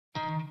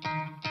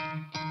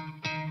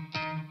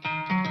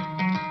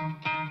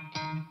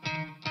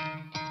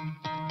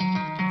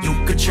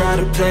could try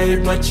to play,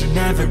 but you're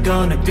never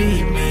gonna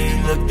beat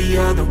me. Look the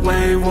other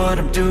way, what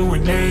I'm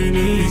doing ain't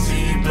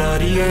easy.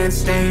 Bloody hands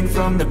stained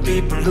from the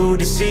people who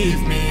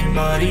deceive me.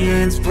 Muddy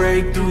hands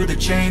break through the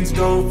chains,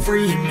 go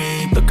free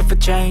me. Looking for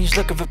change,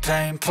 looking for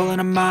pain, pulling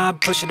a mob,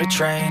 pushing a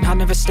train. I'll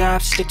never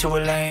stop, stick to a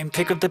lane,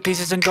 pick up the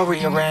pieces and go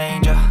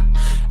rearrange.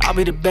 I'll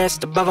be the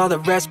best above all the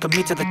rest, put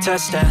me to the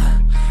test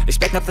and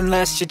expect nothing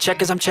less. You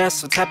check as I'm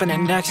chess, what's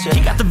happening next? Yeah.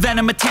 He got the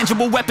venom, a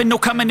tangible weapon, no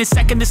coming in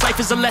second. This life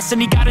is a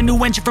lesson. He got a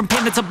new engine from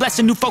pain, that's a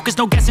blessing. New focus,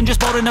 no guessing, just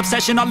bold and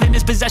obsession. All in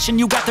his possession,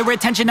 you got their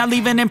attention. I'll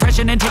leave an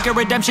impression and take your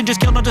redemption.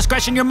 Just kill, no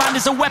discretion, your mind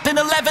is a weapon.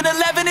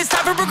 11-11, it's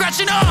time for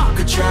progression. You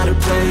could try to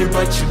play,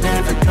 but you're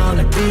never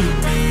gonna beat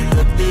me.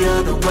 Look the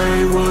other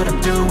way, what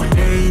I'm doing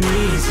ain't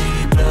easy.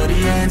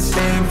 Bloody hands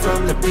stained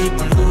from the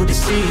people who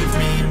deceive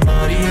me.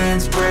 Muddy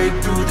hands break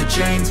through the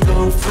chains,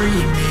 go free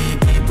me.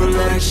 People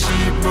like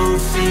sheep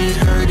move feet,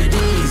 hurt it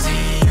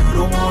easy. You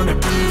don't wanna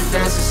be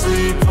fast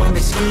asleep when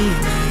they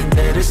scheming.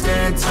 Better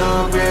stand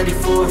tall, ready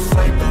for a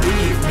fight,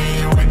 believe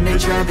me. When they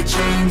try the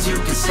chains, you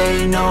can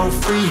say no,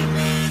 free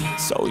me.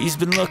 So he's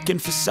been looking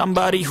for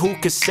somebody who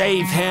could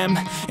save him,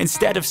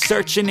 instead of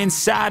searching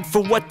inside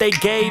for what they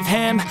gave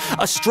him.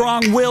 A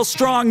strong will,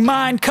 strong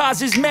mind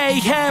causes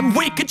mayhem.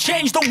 We could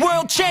change the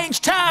world,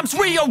 change times,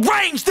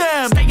 rearrange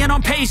them. Staying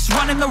on pace,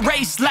 running the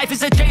race. Life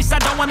is a chase, I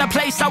don't want a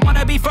place. I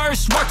wanna be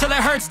first, work till it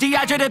hurts.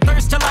 Dehydrated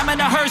thirst till I'm in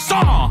a hearse.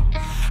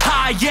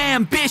 High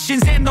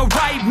ambitions in the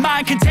right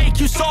mind can take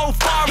you so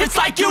far. It's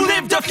like you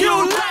lived a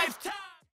few lives.